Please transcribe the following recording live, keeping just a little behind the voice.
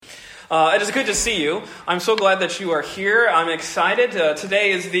It is good to see you. I'm so glad that you are here. I'm excited.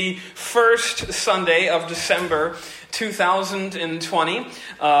 Today is the first Sunday of December 2020,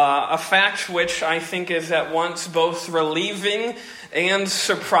 a fact which I think is at once both relieving and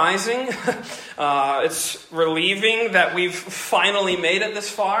surprising. It's relieving that we've finally made it this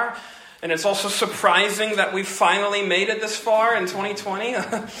far. And it's also surprising that we finally made it this far in 2020.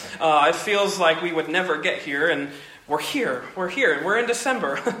 It feels like we would never get here, and we're here, and we're in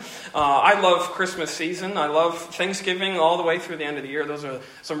December. I love Christmas season. I love Thanksgiving all the way through the end of the year. Those are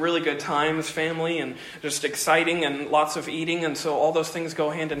some really good times, family, and just exciting and lots of eating. And so all those things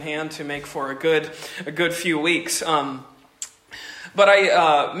go hand in hand to make for a good few weeks. But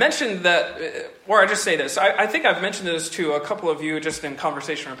I mentioned that, or I just say this, I think I've mentioned this to a couple of you just in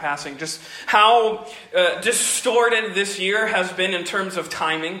conversation or passing, just how distorted this year has been in terms of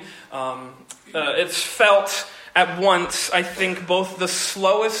timing. It's felt at once, I think, both the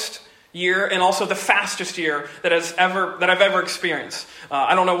slowest year and also the fastest year that I've ever experienced.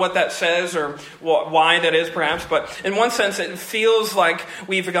 I don't know what that says or why that is, perhaps, but in one sense, it feels like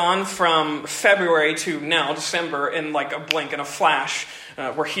we've gone from February to now December in like a blink, in a flash.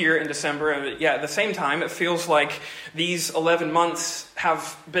 We're here in December, and at the same time, it feels like these 11 months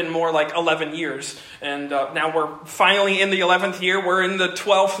have been more like 11 years. And now we're finally in the 11th year. We're in the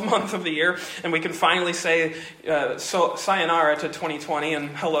 12th month of the year, and we can finally say sayonara to 2020 and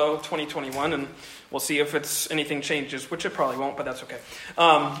hello 2021, and we'll see if anything changes, which it probably won't, but that's okay.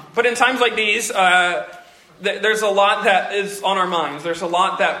 But in times like these, there's a lot that is on our minds. There's a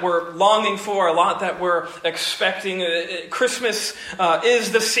lot that we're longing for, a lot that we're expecting. Christmas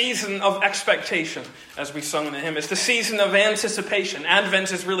is the season of expectation, as we sung in the hymn. It's the season of anticipation.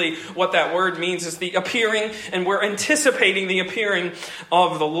 Advent is really what that word means. It's the appearing, and we're anticipating the appearing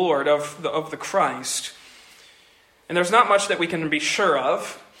of the Lord, of the Christ. And there's not much that we can be sure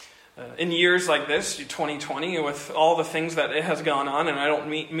of. In years like this, 2020, with all the things that it has gone on, and I don't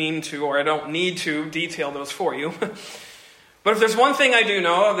mean to, or I don't need to detail those for you. But if there's one thing I do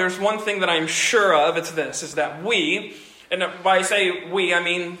know, if there's one thing that I'm sure of, it's this, is that we, and by I say we, I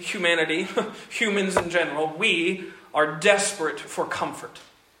mean humanity, humans in general, we are desperate for comfort.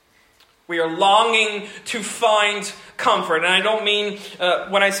 We are longing to find comfort. And I don't mean,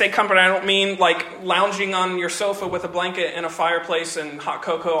 when I say comfort, I don't mean like lounging on your sofa with a blanket and a fireplace and hot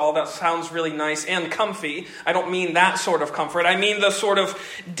cocoa. All that sounds really nice and comfy. I don't mean that sort of comfort. I mean the sort of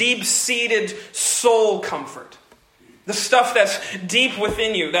deep-seated soul comfort. The stuff that's deep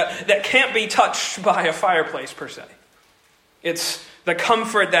within you, that can't be touched by a fireplace per se. It's the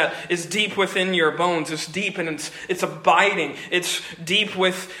comfort that is deep within your bones. It's deep and it's abiding. It's deep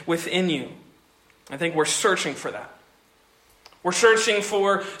within you. I think we're searching for that. We're searching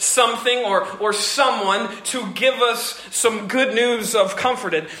for something or someone to give us some good news of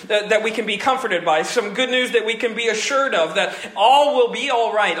comforted, that we can be comforted by. Some good news that we can be assured of, that all will be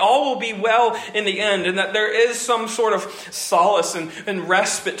all right. All will be well in the end. And that there is some sort of solace and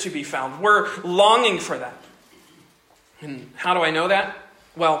respite to be found. We're longing for that. And how do I know that?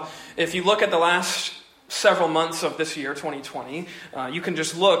 Well, if you look at the last several months of this year, 2020, you can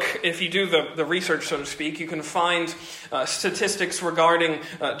just look, if you do the research, so to speak, you can find statistics regarding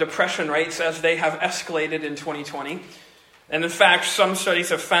depression rates as they have escalated in 2020. And in fact, some studies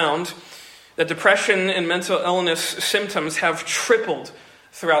have found that depression and mental illness symptoms have tripled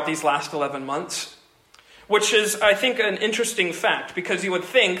throughout these last 11 months. Which is, I think, an interesting fact, because you would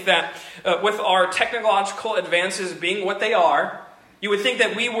think that with our technological advances being what they are, you would think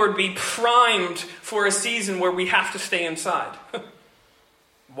that we would be primed for a season where we have to stay inside.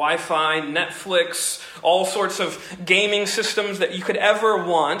 Wi-Fi, Netflix, all sorts of gaming systems that you could ever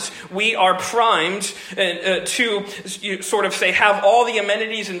want. We are primed to sort of say, have all the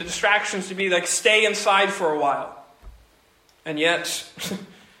amenities and the distractions to be like, stay inside for a while. And yet,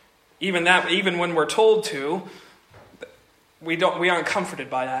 even when we're told to, we aren't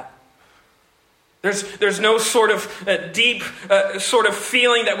comforted by that. There's no sort of deep sort of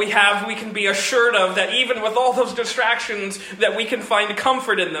feeling that we can be assured of, that even with all those distractions, that we can find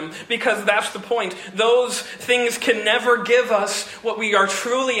comfort in them. Because that's the point. Those things can never give us what we are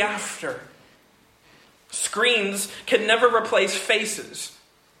truly after. Screens can never replace faces.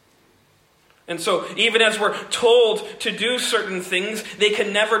 And so even as we're told to do certain things, they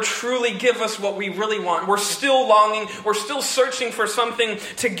can never truly give us what we really want. We're still longing, we're still searching for something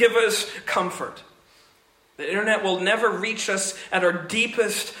to give us comfort. The internet will never reach us at our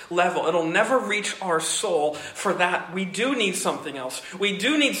deepest level. It'll never reach our soul. For that, we do need something else. We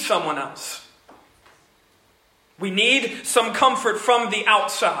do need someone else. We need some comfort from the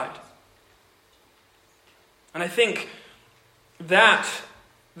outside. And I think that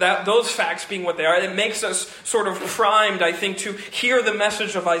Those facts being what they are, it makes us sort of primed, I think, to hear the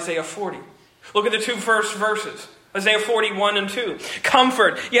message of Isaiah 40. Look at the two first verses. Isaiah 41 and 2.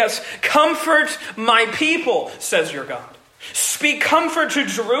 Comfort, yes, comfort my people, says your God. Speak comfort to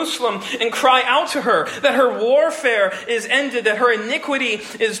Jerusalem and cry out to her that her warfare is ended, that her iniquity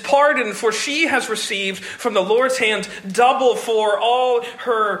is pardoned, for she has received from the Lord's hand double for all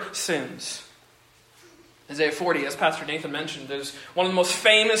her sins. Isaiah 40, as Pastor Nathan mentioned, is one of the most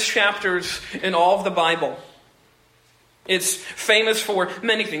famous chapters in all of the Bible. It's famous for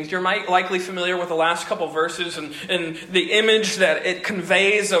many things. You're likely familiar with the last couple verses and the image that it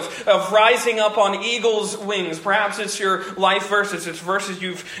conveys of rising up on eagle's wings. Perhaps it's your life verses. It's verses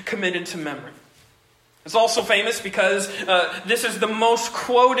you've committed to memory. It's also famous because this is the most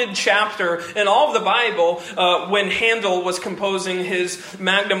quoted chapter in all of the Bible when Handel was composing his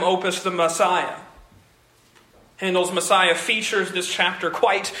magnum opus, The Messiah. Handel's Messiah features this chapter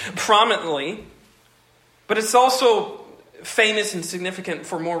quite prominently, but it's also famous and significant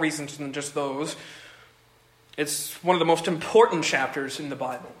for more reasons than just those. It's one of the most important chapters in the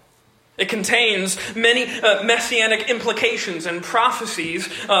Bible. It contains many messianic implications and prophecies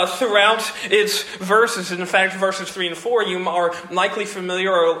throughout its verses. In fact, verses 3 and 4, you are likely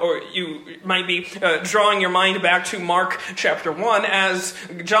familiar, or you might be drawing your mind back to Mark chapter 1, as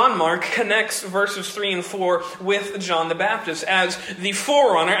John Mark connects verses 3 and 4 with John the Baptist as the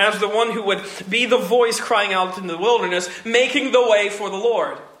forerunner, as the one who would be the voice crying out in the wilderness, making the way for the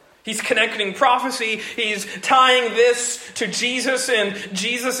Lord. He's connecting prophecy. He's tying this to Jesus, and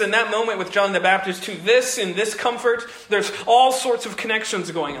Jesus in that moment with John the Baptist to this in this comfort. There's all sorts of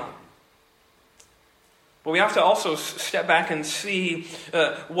connections going on. But we have to also step back and see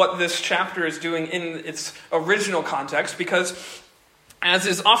what this chapter is doing in its original context, because as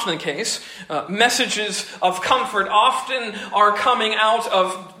is often the case, messages of comfort often are coming out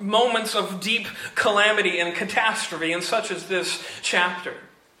of moments of deep calamity and catastrophe, and such as this chapter.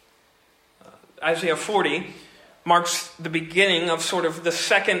 Isaiah 40 marks the beginning of sort of the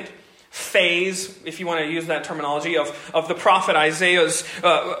second phase, if you want to use that terminology, of the prophet Isaiah's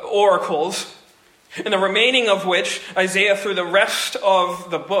oracles, and the remaining of which Isaiah, through the rest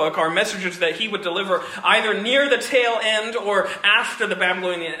of the book, are messages that he would deliver either near the tail end or after the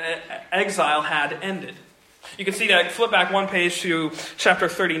Babylonian exile had ended. You can see that. Flip back one page to chapter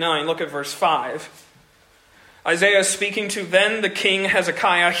 39. Look at verse 5. Isaiah is speaking to then the king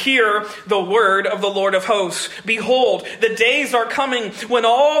Hezekiah. Hear the word of the Lord of hosts. Behold, the days are coming when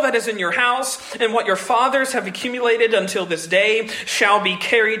all that is in your house and what your fathers have accumulated until this day shall be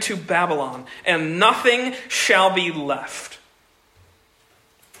carried to Babylon, and nothing shall be left.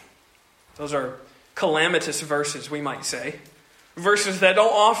 Those are calamitous verses, we might say. Verses that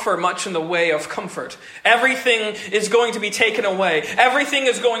don't offer much in the way of comfort. Everything is going to be taken away. Everything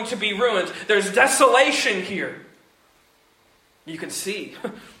is going to be ruined. There's desolation here. You can see.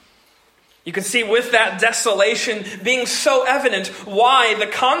 You can see with that desolation being so evident why the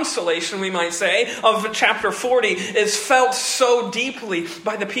consolation, we might say, of chapter 40 is felt so deeply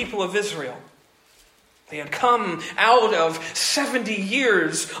by the people of Israel. They had come out of 70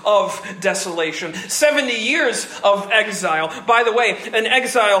 years of desolation, 70 years of exile. By the way, an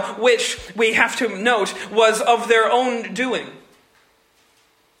exile which we have to note was of their own doing.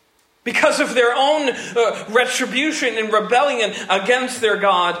 Because of their own retribution and rebellion against their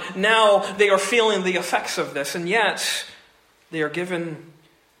God, now they are feeling the effects of this. And yet, they are given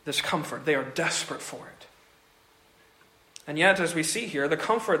this comfort. They are desperate for it. And yet, as we see here, the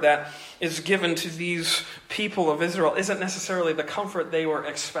comfort that is given to these people of Israel isn't necessarily the comfort they were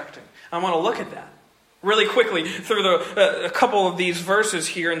expecting. I want to look at that really quickly through a couple of these verses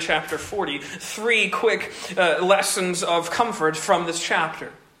here in chapter 40. 3 quick lessons of comfort from this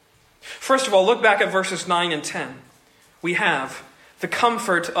chapter. First of all, look back at verses 9 and 10. We have the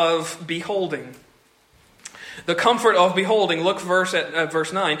comfort of beholding. The comfort of beholding. Look at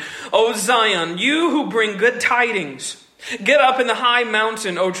verse 9. O Zion, you who bring good tidings. Get up in the high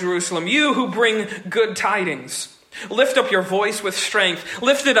mountain, O Jerusalem, you who bring good tidings. Lift up your voice with strength.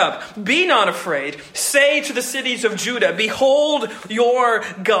 Lift it up. Be not afraid. Say to the cities of Judah, behold your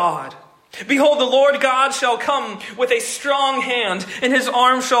God. Behold, the Lord God shall come with a strong hand, and his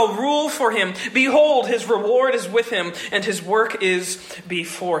arm shall rule for him. Behold, his reward is with him, and his work is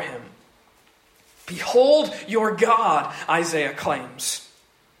before him. Behold your God, Isaiah claims.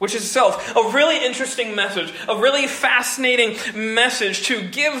 Which is itself a really interesting message, a really fascinating message to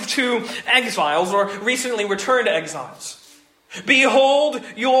give to exiles or recently returned exiles. Behold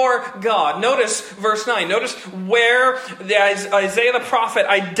your God. Notice verse 9. Notice where Isaiah the prophet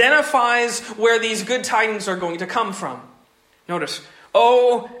identifies where these good tidings are going to come from. Notice,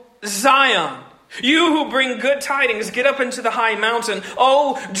 O Zion, you who bring good tidings, get up into the high mountain.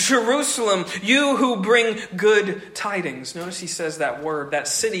 O Jerusalem, you who bring good tidings. Notice he says that word, that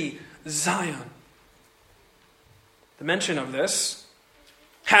city, Zion. The mention of this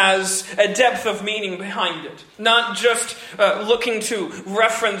has a depth of meaning behind it. Not just looking to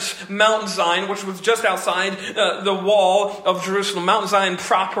reference Mount Zion, which was just outside the wall of Jerusalem. Mount Zion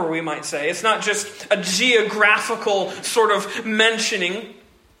proper, we might say. It's not just a geographical sort of mentioning.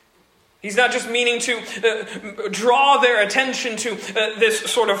 He's not just meaning to draw their attention to this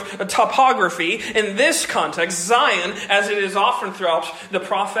sort of topography. In this context, Zion, as it is often throughout the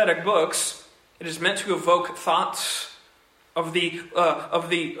prophetic books, it is meant to evoke thoughts of the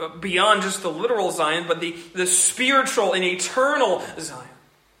beyond just the literal Zion, but the spiritual and eternal Zion,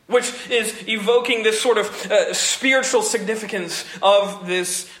 which is evoking this sort of spiritual significance of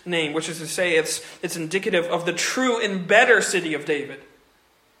this name, which is to say it's indicative of the true and better city of David.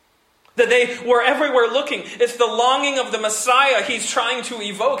 That they were everywhere looking. It's the longing of the Messiah he's trying to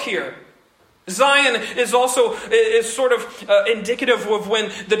evoke here. Zion is also sort of indicative of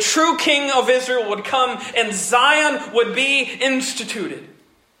when the true king of Israel would come and Zion would be instituted.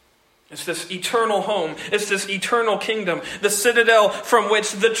 It's this eternal home. It's this eternal kingdom. The citadel from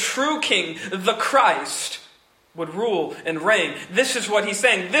which the true king, the Christ, would rule and reign. This is what he's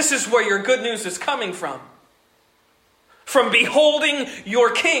saying. This is where your good news is coming from. From beholding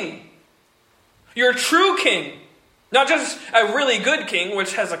your king. Your true king. Not just a really good king,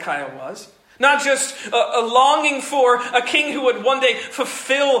 which Hezekiah was. Not just a longing for a king who would one day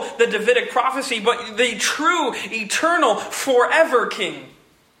fulfill the Davidic prophecy, but the true, eternal, forever king,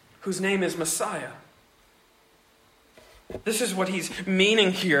 whose name is Messiah. This is what he's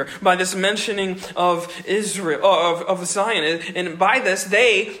meaning here by this mentioning of Israel, of Zion. And by this,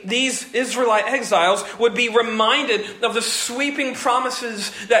 these Israelite exiles, would be reminded of the sweeping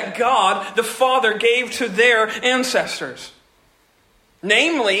promises that God, the Father, gave to their ancestors.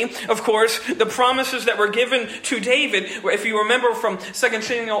 Namely, of course, the promises that were given to David, if you remember from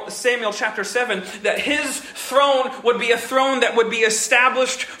 2 Samuel chapter 7, that his throne would be a throne that would be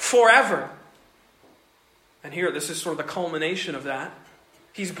established forever. And here, this is sort of the culmination of that.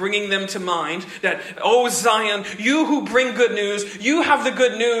 He's bringing them to mind that, O Zion, you who bring good news, you have the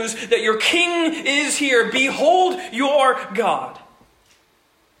good news that your king is here. Behold your God.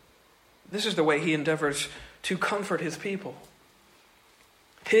 This is the way he endeavors to comfort his people.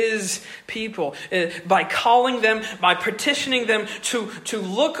 His people, by calling them, by petitioning them to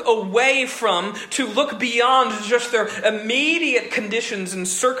look away from, to look beyond just their immediate conditions and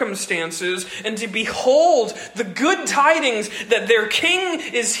circumstances, and to behold the good tidings that their king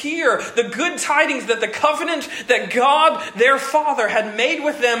is here, the good tidings that the covenant that God, their Father, had made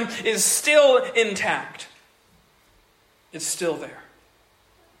with them is still intact. It's still there.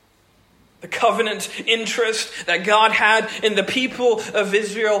 The covenant interest that God had in the people of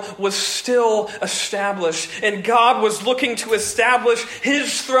Israel was still established. And God was looking to establish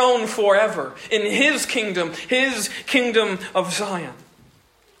his throne forever in his kingdom of Zion.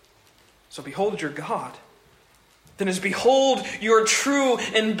 So behold your God. Then is behold your true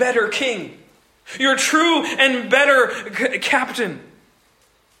and better king. Your true and better captain.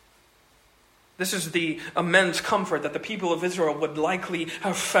 This is the immense comfort that the people of Israel would likely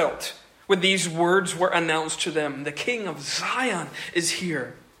have felt when these words were announced to them. The King of Zion is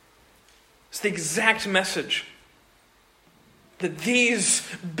here. It's the exact message that these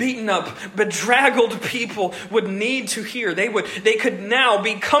beaten up, bedraggled people would need to hear. They could now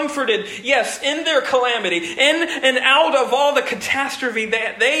be comforted, yes, in their calamity, in and out of all the catastrophe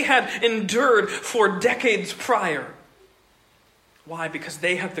that they had endured for decades prior. Why? Because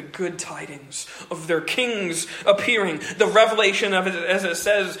they have the good tidings of their kings appearing. The revelation of it, as it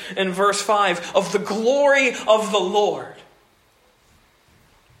says in verse 5, of the glory of the Lord.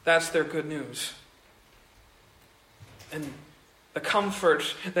 That's their good news. And the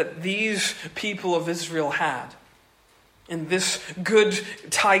comfort that these people of Israel had in this good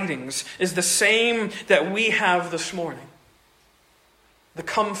tidings is the same that we have this morning. The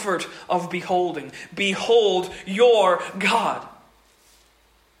comfort of beholding. Behold your God.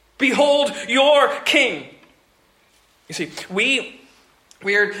 Behold your king. You see, we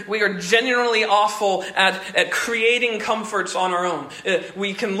are genuinely awful at creating comforts on our own.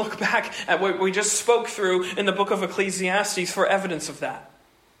 We can look back at what we just spoke through in the book of Ecclesiastes for evidence of that.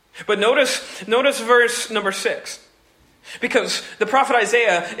 But notice verse number 6. Because the prophet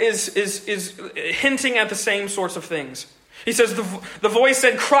Isaiah is hinting at the same sorts of things. He says, the voice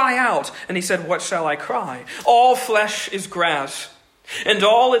said, cry out. And he said, what shall I cry? All flesh is grass. And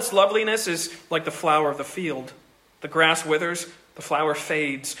all its loveliness is like the flower of the field. The grass withers, The flower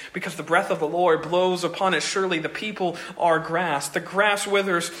fades because the breath of the Lord blows upon it. Surely the people are grass. The grass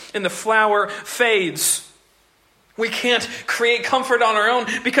withers and the flower fades. We can't create comfort on our own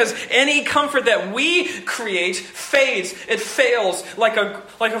because any comfort that we create fades. It fails like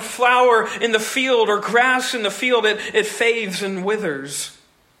a flower in the field or grass in the field. It fades and withers.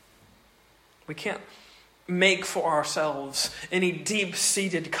 We can't make for ourselves any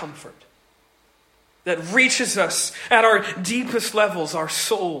deep-seated comfort that reaches us at our deepest levels, our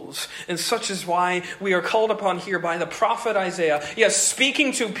souls. And such is why we are called upon here by the prophet Isaiah. Yes,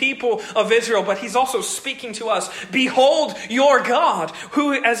 speaking to people of Israel, but he's also speaking to us. Behold your God,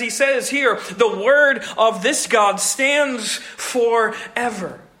 who, as he says here, the word of this God stands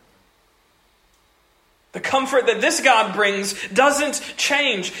forever. The comfort that this God brings doesn't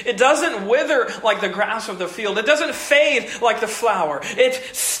change. It doesn't wither like the grass of the field. It doesn't fade like the flower. It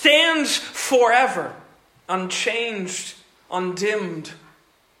stands forever, unchanged, undimmed,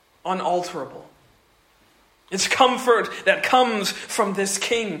 unalterable. It's comfort that comes from this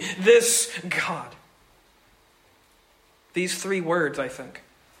King, this God. These three words, I think.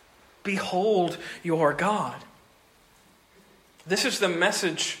 Behold your God. This is the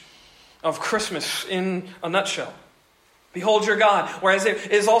message of Christmas in a nutshell. Behold your God. Whereas it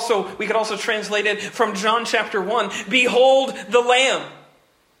is also, we could also translate it from John chapter 1. Behold the Lamb.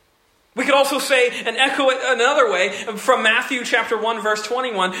 We could also say and echo it another way from Matthew chapter 1 verse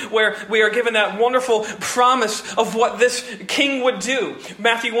 21, where we are given that wonderful promise of what this King would do.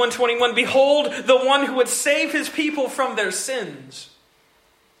 Matthew 1:21, behold the one who would save his people from their sins.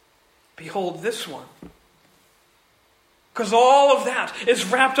 Behold this one. Because all of that is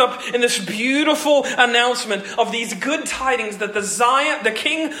wrapped up in this beautiful announcement of these good tidings that the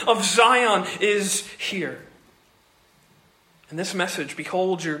King of Zion is here. And this message,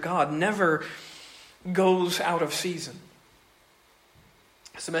 behold your God, never goes out of season.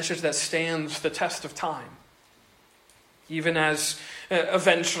 It's a message that stands the test of time. Even as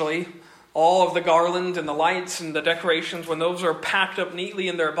eventually all of the garland and the lights and the decorations, when those are packed up neatly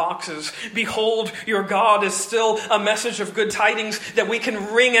in their boxes, behold, your God is still a message of good tidings that we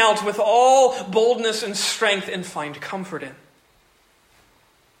can ring out with all boldness and strength and find comfort in.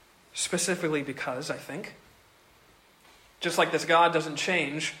 Specifically because, I think, just like this God doesn't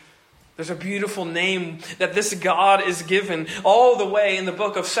change, there's a beautiful name that this God is given all the way in the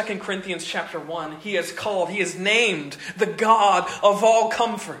book of 2 Corinthians chapter 1. He is named the God of all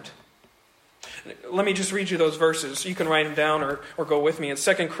comfort. Let me just read you those verses. You can write them down or go with me. It's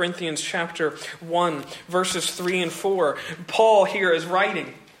 2 Corinthians chapter 1, verses 3 and 4. Paul here is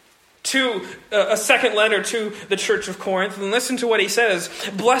writing to a second letter to the church of Corinth. And listen to what he says.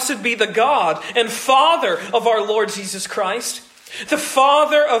 Blessed be the God and Father of our Lord Jesus Christ, the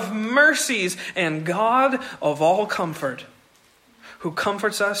Father of mercies and God of all comfort, who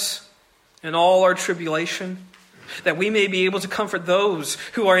comforts us in all our tribulation, that we may be able to comfort those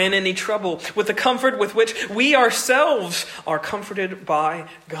who are in any trouble with the comfort with which we ourselves are comforted by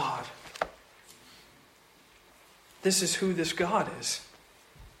God. This is who this God is.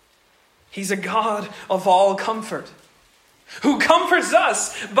 He's a God of all comfort, who comforts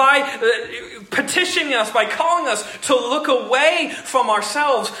us by petitioning us, by calling us to look away from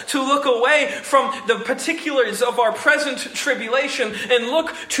ourselves, to look away from the particulars of our present tribulation and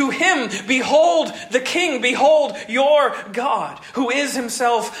look to Him. Behold the King, behold your God, who is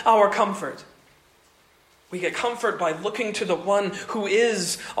Himself our comfort. We get comfort by looking to the one who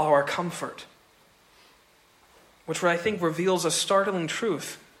is our comfort, which I think reveals a startling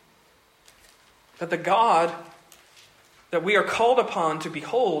truth. That the God that we are called upon to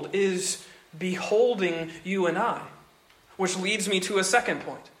behold is beholding you and I. Which leads me to a second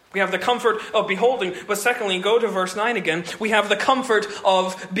point. We have the comfort of beholding, but secondly, go to verse 9 again. We have the comfort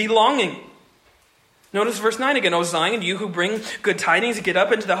of belonging. Notice verse 9 again. O Zion, you who bring good tidings, get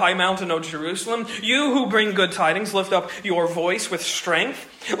up into the high mountain, O Jerusalem. You who bring good tidings, lift up your voice with strength.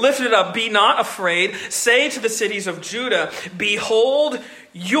 Lift it up, be not afraid. Say to the cities of Judah, behold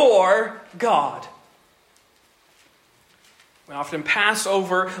your God. We often pass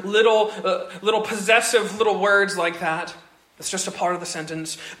over little possessive little words like that. It's just a part of the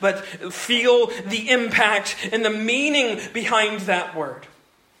sentence. But feel the impact and the meaning behind that word.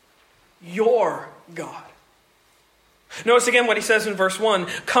 Your God. Notice again what he says in verse 1.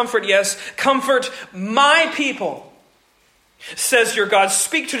 Comfort, yes, comfort my people, says your God.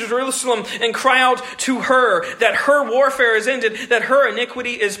 Speak to Jerusalem and cry out to her that her warfare is ended, that her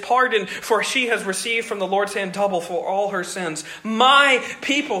iniquity is pardoned, for she has received from the Lord's hand double for all her sins. My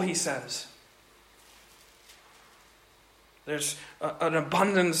people, he says. There's an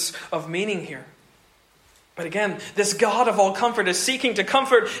abundance of meaning here. But again, this God of all comfort is seeking to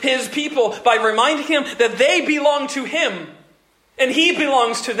comfort his people by reminding him that they belong to him and he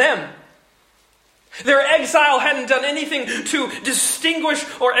belongs to them. Their exile hadn't done anything to distinguish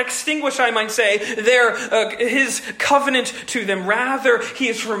or extinguish, I might say, his covenant to them. Rather, he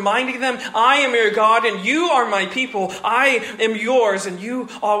is reminding them, I am your God and you are my people. I am yours and you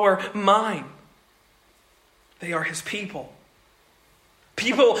are mine. They are his people.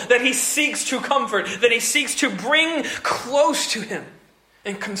 People that he seeks to comfort, that he seeks to bring close to him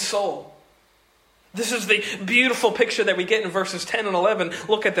and console. This is the beautiful picture that we get in verses 10 and 11.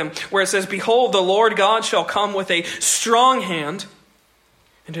 Look at them, where it says, Behold, the Lord God shall come with a strong hand,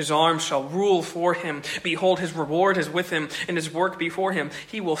 and his arm shall rule for him. Behold, his reward is with him, and his work before him.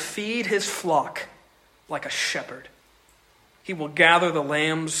 He will feed his flock like a shepherd. He will gather the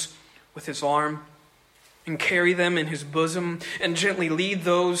lambs with his arm, and carry them in his bosom, and gently lead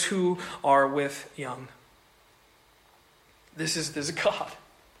those who are with young. This is this God.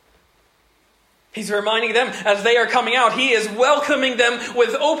 He's reminding them as they are coming out, he is welcoming them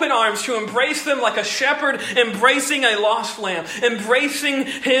with open arms to embrace them like a shepherd embracing a lost lamb, embracing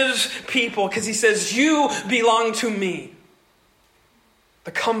his people, because he says, you belong to me.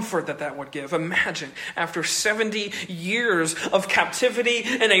 The comfort that would give. Imagine, after 70 years of captivity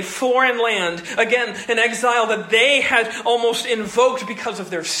in a foreign land, again, an exile that they had almost invoked because of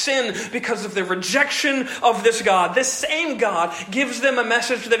their sin, because of their rejection of this God. This same God gives them a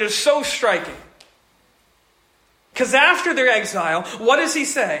message that is so striking. Because after their exile, what does he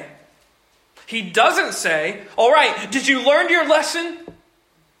say? He doesn't say, all right, did you learn your lesson?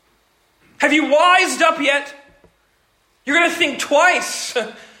 Have you wised up yet? You're going to think twice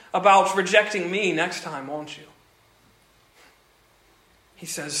about rejecting me next time, won't you? He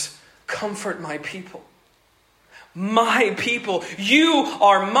says, comfort my people. My people, you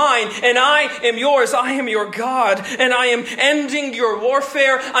are mine, and I am yours. I am your God, and I am ending your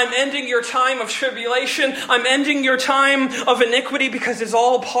warfare. I'm ending your time of tribulation. I'm ending your time of iniquity because it's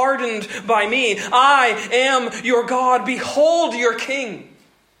all pardoned by me. I am your God. Behold your King.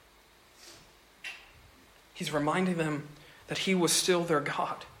 He's reminding them that he was still their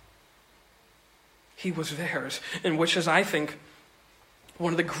God. He was theirs, and which is, I think,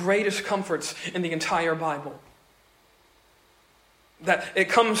 one of the greatest comforts in the entire Bible. That it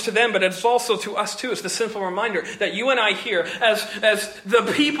comes to them, but it's also to us too. It's the simple reminder that you and I here, as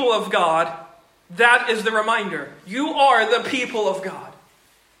the people of God, that is the reminder. You are the people of God.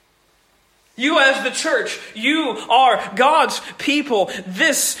 You as the church, you are God's people.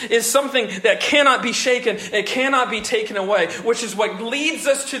 This is something that cannot be shaken. It cannot be taken away, which is what leads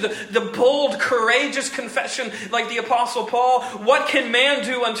us to the bold, courageous confession like the Apostle Paul. What can man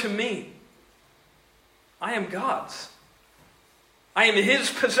do unto me? I am God's. I am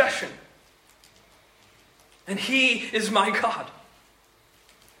his possession. And he is my God.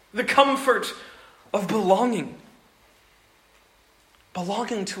 The comfort of belonging.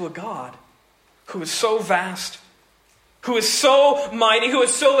 Belonging to a God who is so vast, who is so mighty, who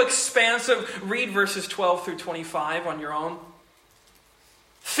is so expansive. Read verses 12 through 25 on your own.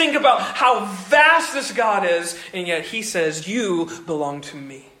 Think about how vast this God is, and yet he says, you belong to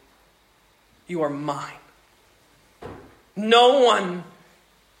me. You are mine. No one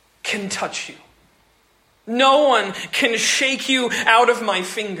can touch you. No one can shake you out of my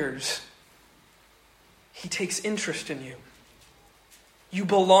fingers. He takes interest in you. You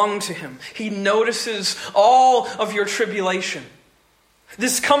belong to him. He notices all of your tribulation.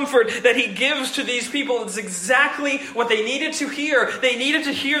 This comfort that he gives to these people is exactly what they needed to hear. They needed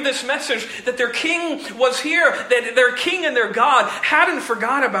to hear this message that their king was here, that their king and their God hadn't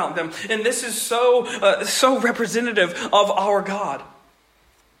forgot about them. And this is so representative of our God.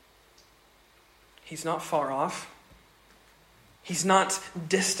 He's not far off. He's not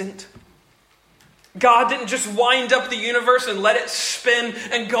distant. God didn't just wind up the universe and let it spin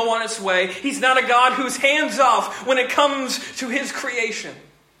and go on its way. He's not a God who's hands off when it comes to his creation.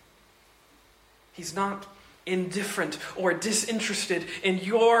 He's not indifferent or disinterested in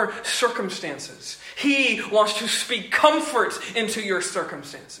your circumstances. He wants to speak comfort into your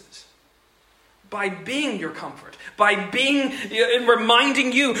circumstances by being your comfort, by being and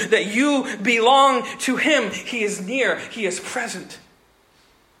reminding you that you belong to him. He is near. He is present.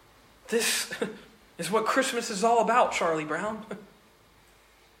 This is what Christmas is all about, Charlie Brown.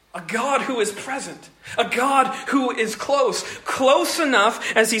 A God who is present. A God who is close. Close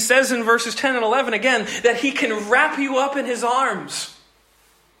enough, as he says in verses 10 and 11 again, that he can wrap you up in his arms.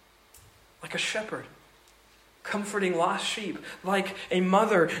 Like a shepherd comforting lost sheep. Like a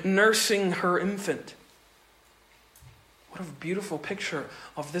mother nursing her infant. What a beautiful picture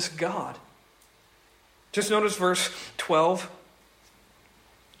of this God. Just notice verse 12.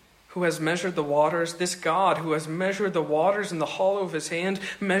 Who has measured the waters, this God who has measured the waters in the hollow of his hand,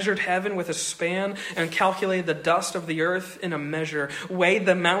 measured heaven with a span, and calculated the dust of the earth in a measure, weighed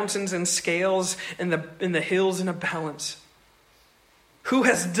the mountains in scales and the hills in a balance. Who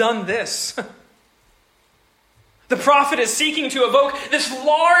has done this? The prophet is seeking to evoke this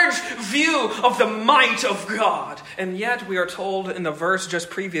large view of the might of God. And yet we are told in the verse just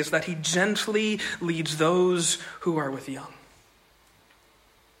previous that he gently leads those who are with young.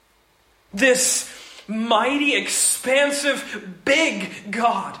 This mighty, expansive, big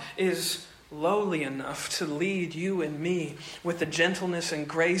God is lowly enough to lead you and me with the gentleness and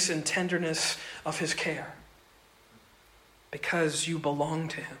grace and tenderness of his care. Because you belong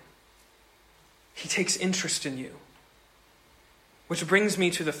to him. He takes interest in you. Which brings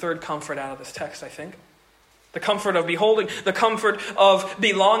me to the third comfort out of this text, I think. The comfort of beholding, the comfort of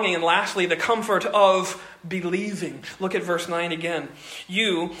belonging, and lastly, the comfort of believing. Look at verse 9 again.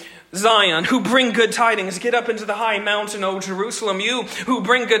 You, Zion, who bring good tidings, get up into the high mountain, O Jerusalem. You who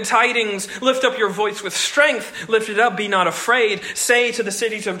bring good tidings, lift up your voice with strength. Lift it up, be not afraid. Say to the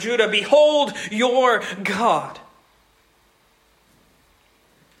cities of Judah, behold your God.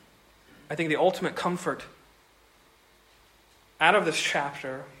 I think the ultimate comfort out of this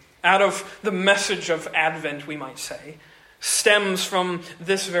chapter, out of the message of Advent, we might say, stems from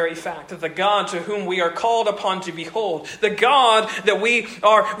this very fact that the God to whom we are called upon to behold, the God that we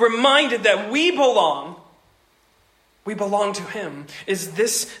are reminded that we belong to him, is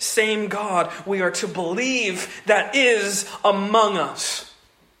this same God we are to believe that is among us.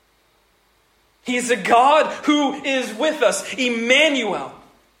 He is a God who is with us, Emmanuel.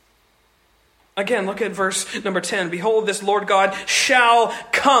 Again, look at verse number 10. Behold, this Lord God shall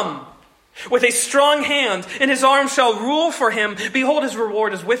come with a strong hand, and his arm shall rule for him. Behold, his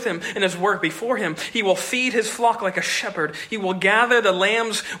reward is with him, and his work before him. He will feed his flock like a shepherd. He will gather the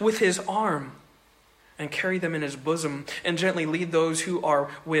lambs with his arm and carry them in his bosom, and gently lead those who are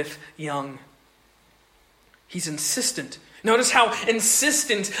with young. He's insistent. Notice how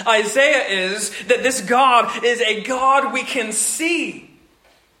insistent Isaiah is that this God is a God we can see.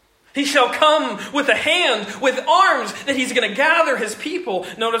 He shall come with a hand, with arms, that he's going to gather his people.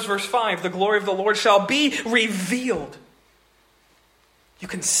 Notice verse 5, the glory of the Lord shall be revealed. You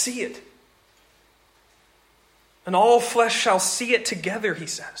can see it. And all flesh shall see it together, he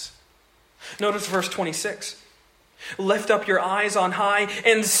says. Notice verse 26. Lift up your eyes on high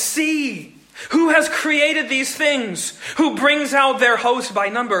and see. Who has created these things? Who brings out their host by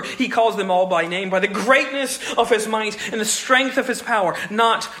number? He calls them all by name, by the greatness of his might and the strength of his power.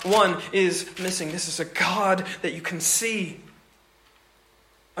 Not one is missing. This is a God that you can see.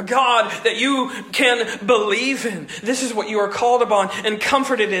 A God that you can believe in. This is what you are called upon and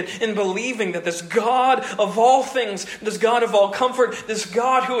comforted in believing that this God of all things, this God of all comfort, this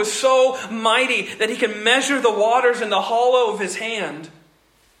God who is so mighty that he can measure the waters in the hollow of his hand,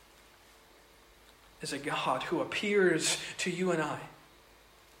 is a God who appears to you and I,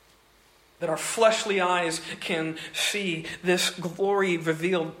 that our fleshly eyes can see this glory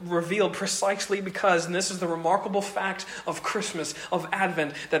revealed precisely because, and this is the remarkable fact of Christmas, of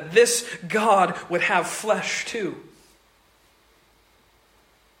Advent, that this God would have flesh too.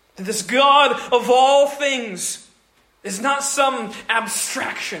 That this God of all things is not some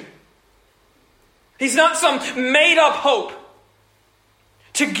abstraction. He's not some made-up hope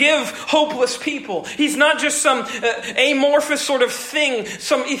to give hopeless people. He's not just some amorphous sort of thing,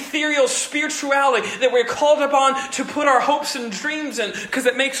 some ethereal spirituality that we're called upon to put our hopes and dreams in because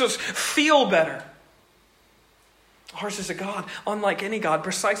it makes us feel better. Ours is a God unlike any God,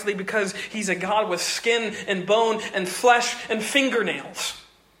 precisely because he's a God with skin and bone and flesh and fingernails.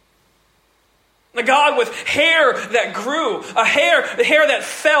 A God with hair that grew, a hair that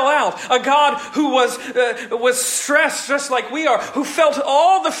fell out. A God who was stressed just like we are, who felt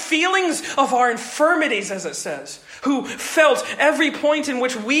all the feelings of our infirmities, as it says, who felt every point in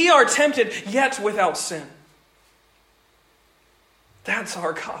which we are tempted, yet without sin. That's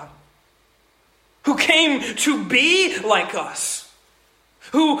our God, who came to be like us.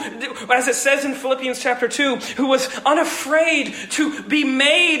 Who, as it says in Philippians chapter 2, who was unafraid to be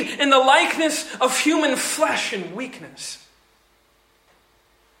made in the likeness of human flesh and weakness,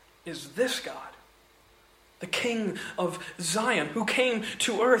 is this God, the King of Zion, who came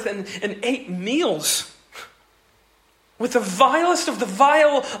to earth and ate meals with the vilest of the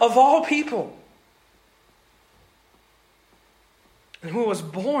vile of all people, and who was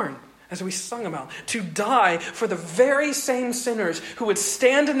born, as we sung about, to die for the very same sinners who would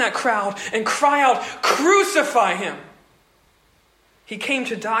stand in that crowd and cry out, "Crucify him!" He came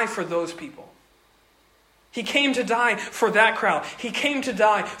to die for those people. He came to die for that crowd. He came to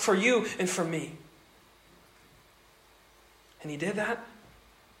die for you and for me. And he did that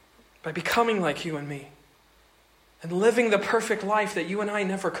by becoming like you and me, and living the perfect life that you and I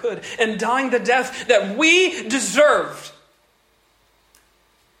never could, and dying the death that we deserved.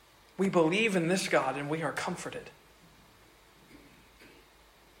 We believe in this God, and we are comforted.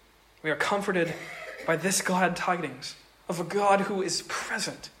 We are comforted by this glad tidings of a God who is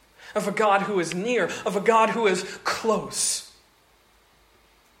present, of a God who is near, of a God who is close.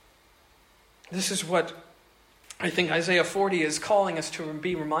 This is what I think Isaiah 40 is calling us to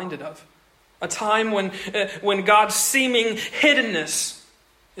be reminded of. A time when God's seeming hiddenness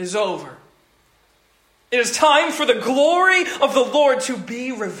is over. It is time for the glory of the Lord to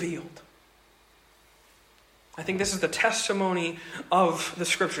be revealed. I think this is the testimony of the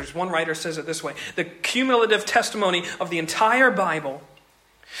Scriptures. One writer says it this way: the cumulative testimony of the entire Bible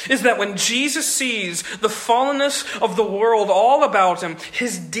is that when Jesus sees the fallenness of the world all about him,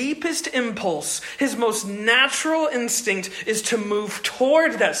 his deepest impulse, his most natural instinct is to move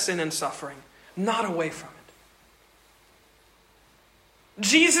toward that sin and suffering, not away from it.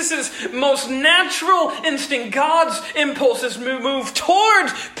 Jesus' most natural instinct, God's impulse, is move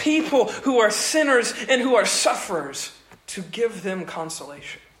toward people who are sinners and who are sufferers, to give them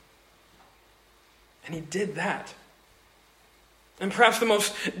consolation. And he did that in perhaps the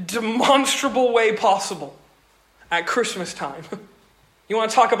most demonstrable way possible at Christmas time. You want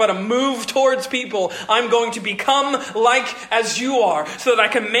to talk about a move towards people? I'm going to become like as you are, so that I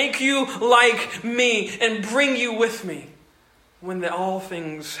can make you like me and bring you with me when all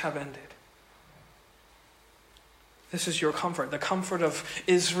things have ended. This is your comfort. The comfort of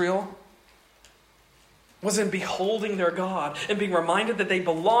Israel was in beholding their God and being reminded that they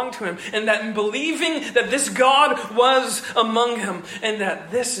belonged to him, and that in believing that this God was among him, and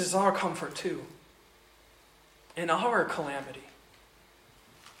that this is our comfort too. In our calamity,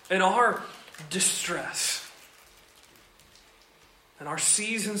 in our distress, in our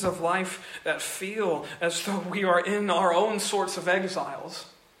seasons of life that feel as though we are in our own sorts of exiles,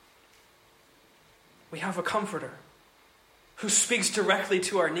 we have a comforter who speaks directly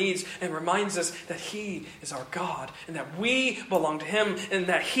to our needs and reminds us that he is our God, and that we belong to him, and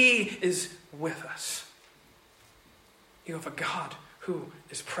that he is with us. You have a God who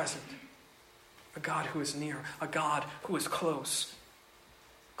is present, a God who is near, a God who is close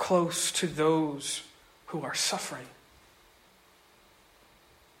to those who are suffering.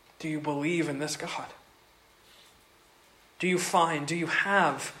 Do you believe in this God? Do you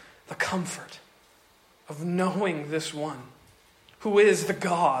have the comfort of knowing this one who is the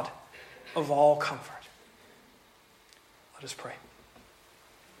God of all comfort? Let us pray.